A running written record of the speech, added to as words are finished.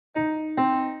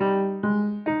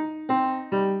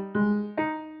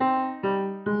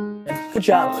Good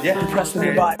job. Yeah. Impressed with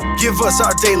your vibe. Give us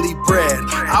our daily bread.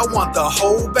 I want the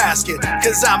whole basket,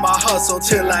 cause I'ma hustle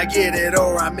till I get it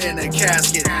or I'm in a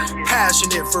casket.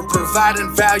 Passionate for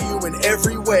providing value in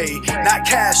every way, not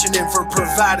cashing in for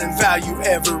providing value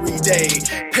every day.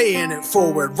 Paying it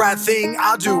forward, right thing,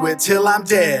 I'll do it till I'm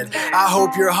dead. I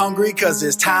hope you're hungry cause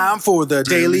it's time for the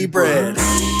daily bread.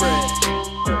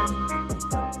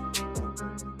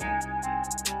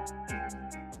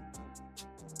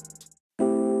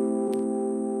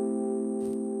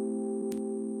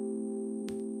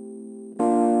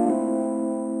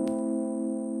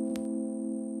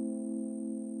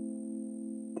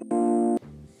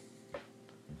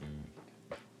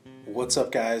 What's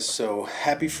up, guys? So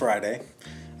happy Friday.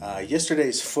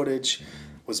 Yesterday's footage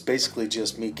was basically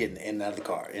just me getting in and out of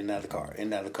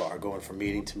the car, going from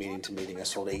meeting to meeting to meeting. I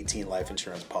sold 18 life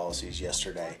insurance policies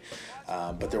yesterday,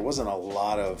 but there wasn't a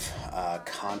lot of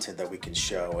content that we can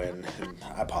show, and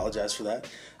I apologize for that,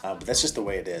 but that's just the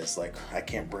way it is. Like, I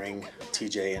can't bring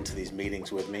TJ into these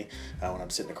meetings with me when I'm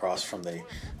sitting across from the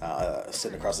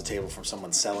table from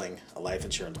someone selling a life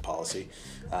insurance policy,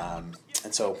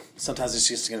 and so sometimes it's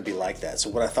just going to be like that. So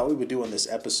what I thought we would do on this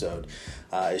episode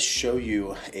is show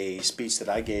you a speech that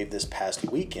I gave this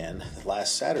past weekend,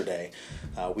 last Saturday.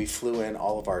 We flew in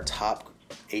all of our top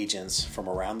agents from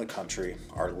around the country,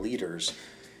 our leaders,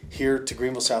 here to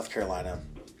Greenville, South Carolina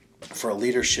for a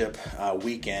leadership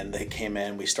weekend. They came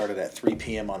in. We started at 3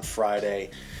 p.m. on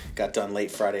Friday, got done late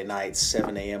Friday night,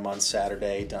 7 a.m. on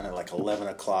Saturday, done at like 11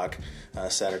 o'clock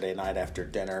Saturday night after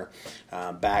dinner,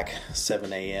 back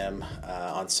 7 a.m.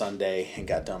 On Sunday, and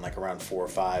got done like around 4 or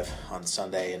 5 on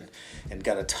Sunday, and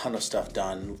got a ton of stuff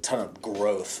done, a ton of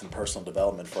growth and personal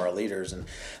development for our leaders. And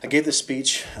I gave this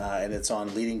speech, and it's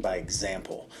on leading by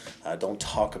example. Don't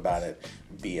talk about it,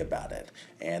 be about it.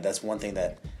 And that's one thing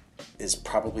that is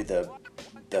probably the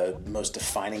most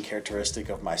defining characteristic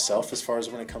of myself as far as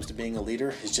when it comes to being a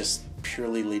leader, is just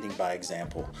purely leading by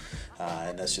example.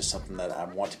 And that's just something that I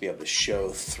want to be able to show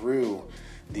through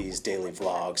these daily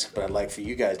vlogs. But I'd like for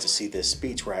you guys to see this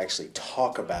speech where I actually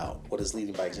talk about what does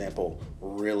leading by example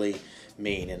really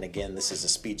mean. And again, this is a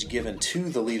speech given to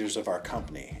the leaders of our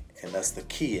company. And that's the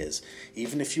key, is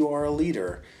even if you are a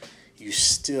leader, you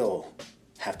still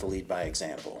have to lead by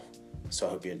example. So I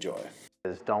hope you enjoy.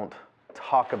 Don't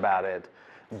talk about it,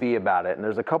 be about it. And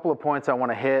there's a couple of points I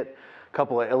want to hit, a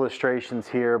couple of illustrations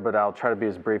here, but I'll try to be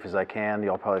as brief as I can.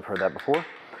 Y'all probably have heard that before.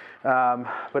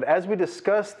 But as we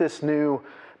discuss this new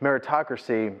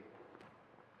meritocracy,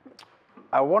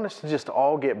 I want us to just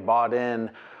all get bought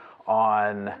in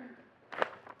on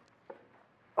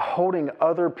holding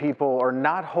other people, or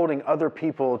not holding other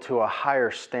people to a higher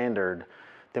standard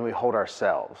than we hold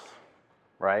ourselves,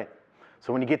 right?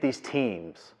 So when you get these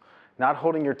teams, not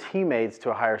holding your teammates to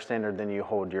a higher standard than you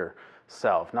hold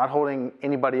yourself, not holding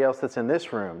anybody else that's in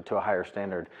this room to a higher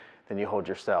standard than you hold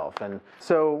yourself. And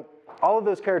so all of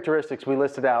those characteristics we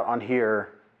listed out on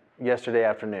here yesterday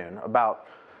afternoon about,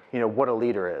 what a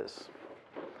leader is.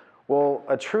 Well,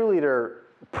 a true leader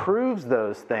proves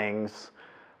those things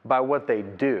by what they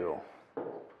do,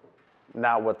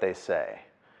 not what they say.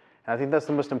 And I think that's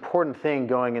the most important thing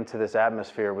going into this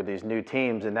atmosphere with these new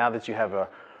teams. And now that you have a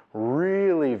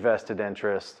really vested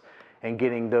interest in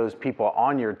getting those people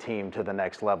on your team to the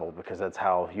next level, because that's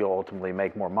how you'll ultimately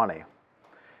make more money.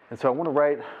 And so I want to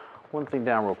write one thing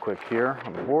down real quick here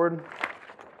on the board.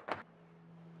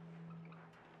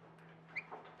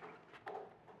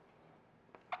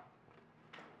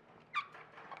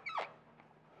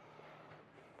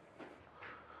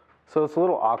 So it's a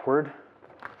little awkward,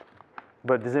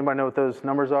 but does anybody know what those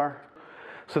numbers are?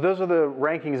 So those are the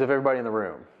rankings of everybody in the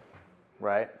room,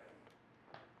 right?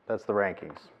 That's the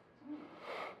rankings.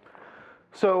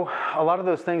 So a lot of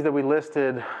those things that we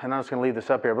listed, and I'm just going to leave this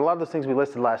up here, but a lot of those things we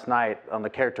listed last night on the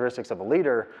characteristics of a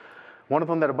leader, one of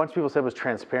them that a bunch of people said was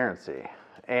transparency.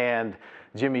 And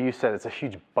Jimmy, you said it's a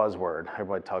huge buzzword.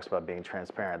 Everybody talks about being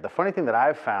transparent. The funny thing that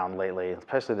I've found lately,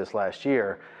 especially this last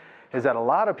year, is that a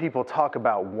lot of people talk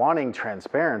about wanting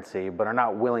transparency, but are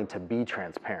not willing to be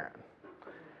transparent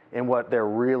in what they're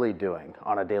really doing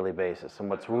on a daily basis and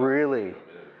what's really,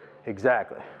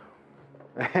 exactly.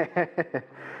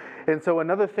 And so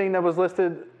another thing that was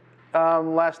listed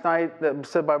last night that was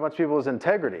said by a bunch of people is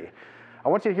integrity. I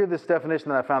want you to hear this definition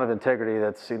that I found of integrity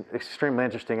that's extremely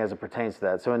interesting as it pertains to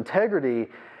that. So integrity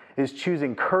is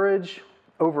choosing courage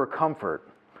over comfort,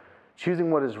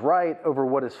 choosing what is right over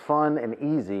what is fun and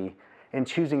easy, and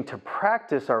choosing to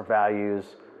practice our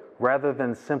values rather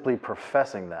than simply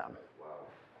professing them.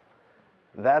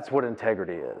 That's what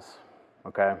integrity is,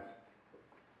 okay?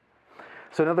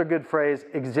 So another good phrase,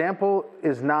 example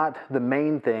is not the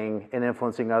main thing in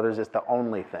influencing others, it's the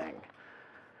only thing.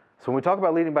 So when we talk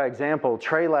about leading by example,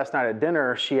 Trey last night at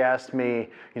dinner, she asked me,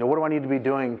 what do I need to be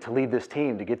doing to lead this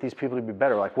team, to get these people to be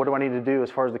better? Like, what do I need to do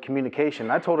as far as the communication?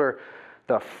 And I told her,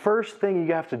 the first thing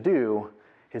you have to do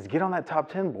is get on that top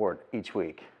 10 board each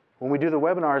week. When we do the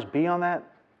webinars, be on that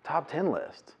top 10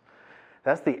 list.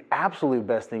 That's the absolute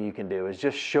best thing you can do, is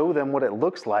just show them what it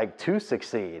looks like to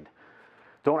succeed.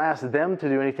 Don't ask them to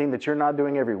do anything that you're not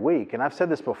doing every week. And I've said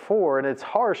this before, and it's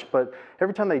harsh, but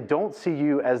every time they don't see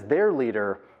you as their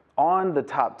leader on the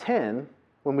top 10,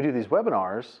 when we do these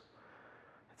webinars,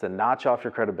 it's a notch off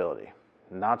your credibility,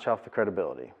 notch off the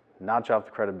credibility, notch off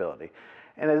the credibility.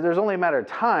 And there's only a matter of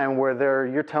time where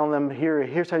you're telling them,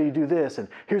 here's how you do this, and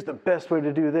here's the best way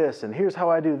to do this, and here's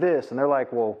how I do this. And they're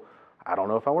like, well, I don't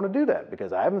know if I want to do that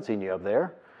because I haven't seen you up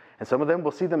there. And some of them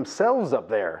will see themselves up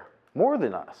there more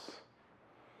than us.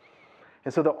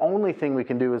 And so the only thing we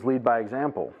can do is lead by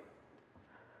example.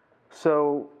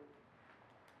 So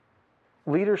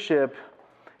leadership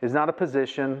is not a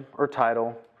position or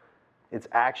title, it's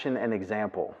action and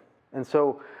example. And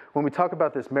so when we talk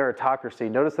about this meritocracy,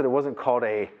 notice that it wasn't called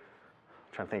I'm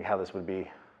trying to think how this would be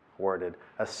worded,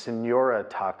 a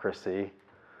senioritocracy.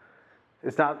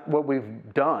 It's not what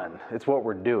we've done, it's what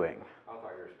we're doing. I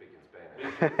thought you were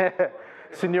speaking Spanish.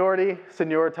 Seniority,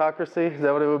 senioritocracy, is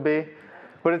that what it would be?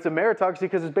 But it's a meritocracy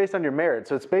because it's based on your merit.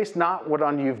 So it's based not what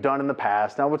you've done in the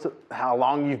past, not how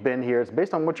long you've been here. It's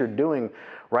based on what you're doing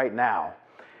right now.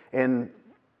 And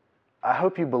I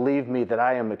hope you believe me that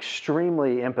I am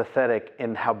extremely empathetic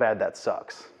in how bad that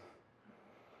sucks.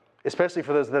 Especially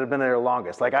for those that have been there the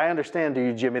longest. Like, I understand to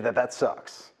you, Jimmy, that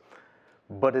sucks.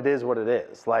 But it is what it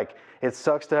is. Like, it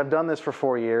sucks to have done this for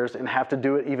 4 years and have to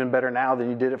do it even better now than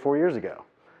you did it 4 years ago.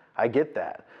 I get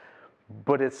that.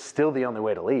 But it's still the only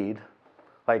way to lead.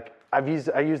 Like, I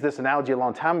used this analogy a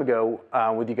long time ago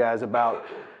with you guys about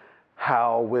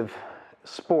how with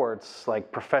sports,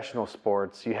 like professional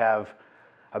sports, you have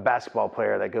a basketball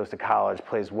player that goes to college,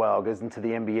 plays well, goes into the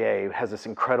NBA, has this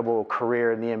incredible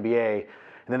career in the NBA,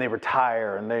 and then they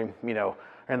retire and they, are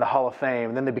in the Hall of Fame,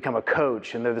 and then they become a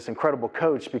coach, and they're this incredible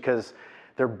coach because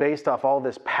they're based off all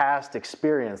this past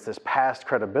experience, this past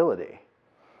credibility.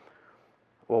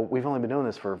 Well, we've only been doing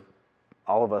this for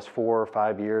all of us 4 or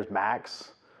 5 years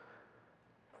max.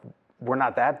 We're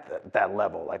not that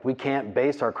level. Like, we can't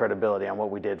base our credibility on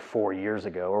what we did 4 years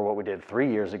ago or what we did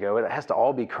 3 years ago. It has to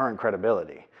all be current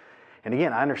credibility. And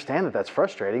again, I understand that that's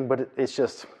frustrating, but it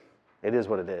is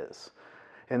what it is.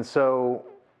 And so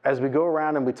as we go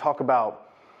around and we talk about,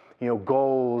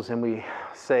 goals, and we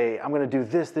say, I'm going to do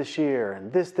this year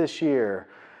and this year,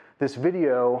 this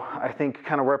video, I think,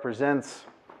 kind of represents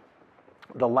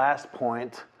the last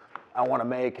point I want to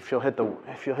make. If you'll hit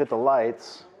the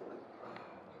lights.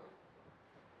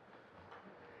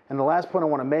 And the last point I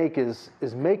want to make is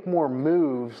make more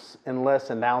moves and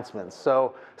less announcements.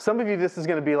 So some of you, this is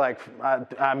going to be like, I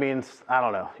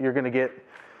don't know. You're going to get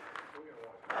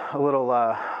a little,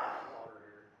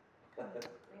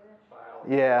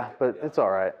 yeah, but it's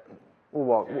all right.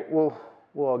 We'll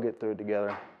all get through it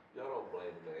together. Y'all don't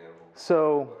blame the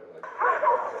animals.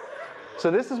 So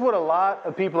this is what a lot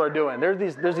of people are doing. There's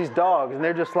these dogs, and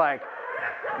they're just like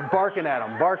barking at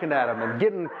them, and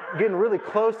getting really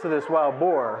close to this wild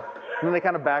boar. And then they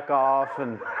kind of back off,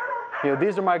 and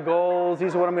these are my goals.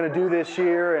 These are what I'm going to do this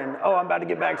year, and I'm about to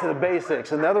get back to the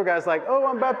basics. And the other guy's like,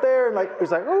 I'm about there, and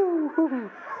he's like, ooh.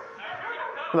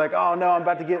 Like, oh no, I'm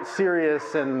about to get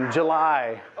serious in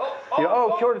July.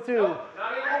 Quarter 2. Not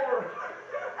anymore.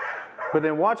 But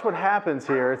then watch what happens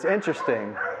here. It's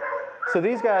interesting. So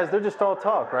these guys, they're just all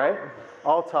talk, right?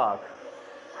 All talk.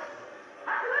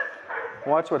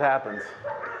 Watch what happens.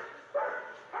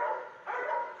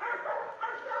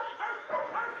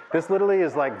 This literally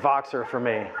is like Voxer for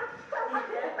me.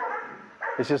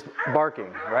 It's just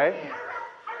barking, right?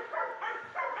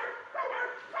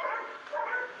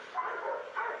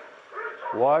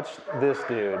 Watch this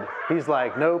dude. He's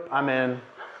like, nope, I'm in.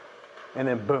 And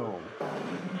then boom,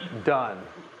 done.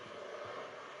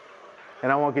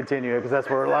 And I won't continue it because that's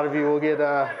where a lot of you will get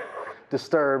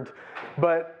disturbed.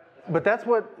 But that's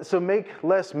so make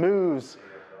less moves,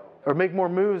 or make more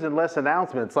moves and less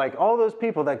announcements. Like all those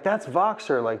people, that's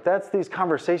Voxer, that's these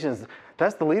conversations.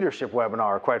 That's the leadership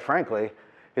webinar, quite frankly,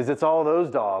 is it's all those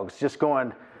dogs just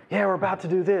going, yeah, we're about to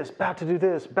do this, about to do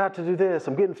this, about to do this.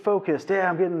 I'm getting focused. Yeah,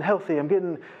 I'm getting healthy. I'm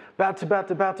getting about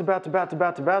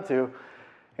to.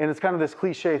 And it's kind of this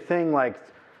cliche thing like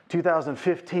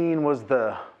 2015 was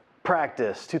the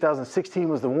practice, 2016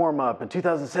 was the warm-up, and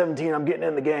 2017 I'm getting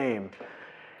in the game.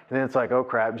 And then it's like, oh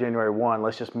crap, January 1,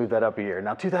 let's just move that up a year.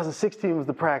 Now 2016 was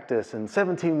the practice, and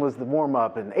 17 was the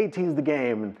warm-up, and 18 is the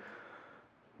game. And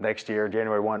next year,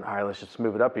 January 1, all right, let's just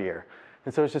move it up a year.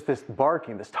 And so it's just this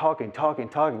barking, this talking.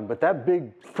 But that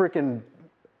big freaking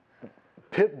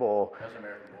pit bull,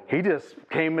 he just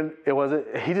came in.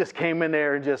 He just came in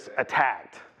there and just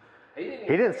attacked. He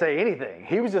didn't say anything.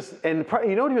 He was just, and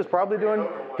you know what he was probably doing?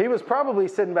 He was probably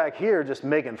sitting back here just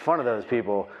making fun of those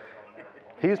people.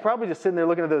 He was probably just sitting there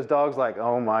looking at those dogs like,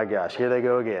 oh my gosh, here they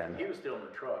go again. He was still in the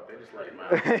truck. They just let him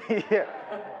out. Yeah.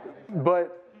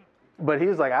 But he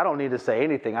was like, I don't need to say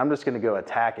anything. I'm just going to go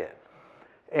attack it.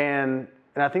 And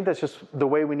I think that's just the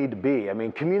way we need to be. I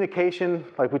mean, communication,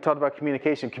 like we talked about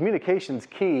communication. Communication's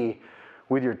key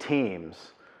with your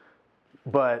teams.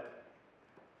 But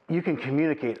you can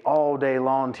communicate all day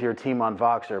long to your team on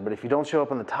Voxer. But if you don't show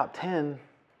up in the top 10,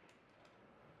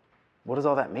 what does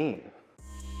all that mean?